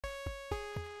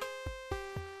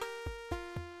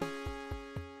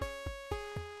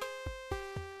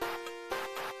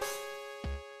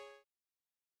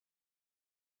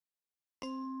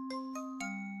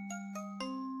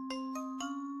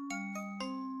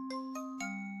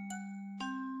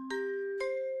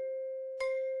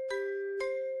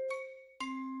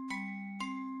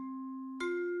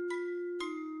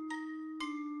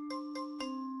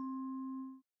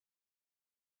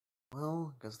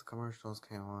guess the commercials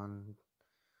came on.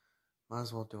 Might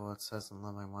as well do what it says and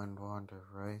let my mind wander,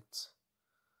 right?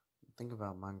 Think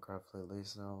about Minecraft lately,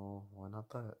 so why not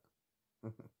that?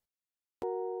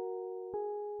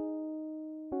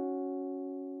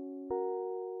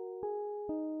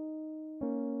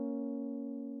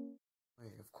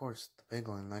 Wait, of course, the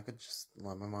Piglin. I could just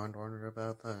let my mind wander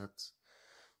about that.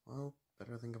 Well,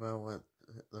 better think about what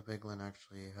the Piglin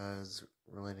actually has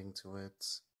relating to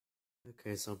it.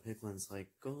 Okay, so Piglins like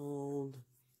gold.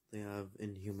 They have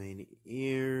inhumane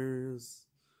ears.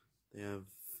 They have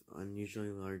unusually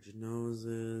large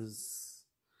noses.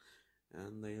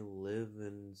 And they live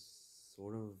in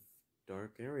sort of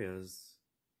dark areas.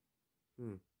 I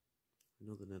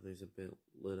know the nether's a bit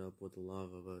lit up with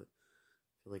lava, but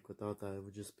I feel like without that it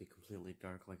would just be completely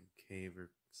dark like a cave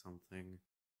or something.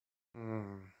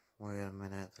 Wait a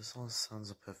minute, this all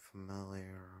sounds a bit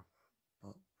familiar,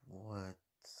 but what?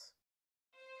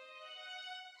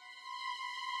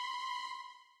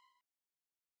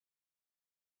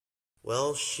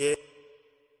 Well, shit.